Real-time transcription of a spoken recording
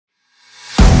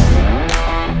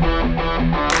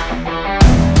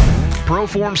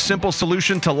PROFORM's simple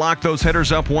solution to lock those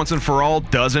headers up once and for all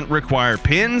doesn't require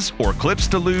pins or clips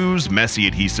to lose, messy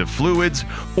adhesive fluids,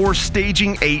 or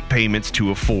staging 8 payments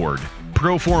to afford.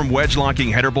 PROFORM wedge-locking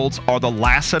header bolts are the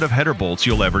last set of header bolts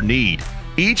you'll ever need.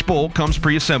 Each bolt comes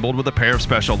pre-assembled with a pair of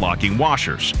special locking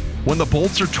washers. When the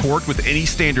bolts are torqued with any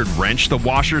standard wrench, the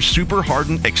washer's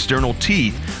super-hardened external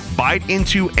teeth bite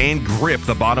into and grip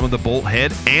the bottom of the bolt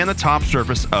head and the top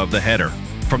surface of the header.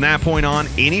 From that point on,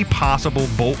 any possible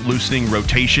bolt loosening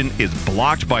rotation is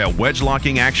blocked by a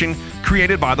wedge-locking action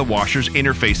created by the washer's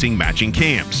interfacing matching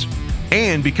cams.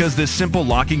 And because this simple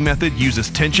locking method uses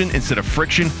tension instead of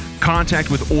friction,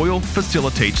 contact with oil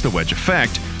facilitates the wedge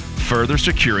effect, further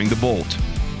securing the bolt.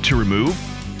 To remove,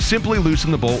 simply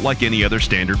loosen the bolt like any other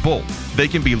standard bolt. They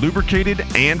can be lubricated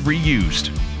and reused.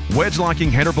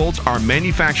 Wedge-locking header bolts are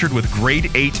manufactured with grade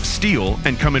 8 steel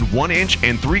and come in 1 inch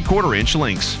and 3/4 inch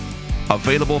lengths.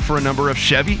 Available for a number of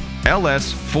Chevy,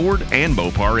 LS, Ford, and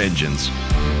Mopar engines.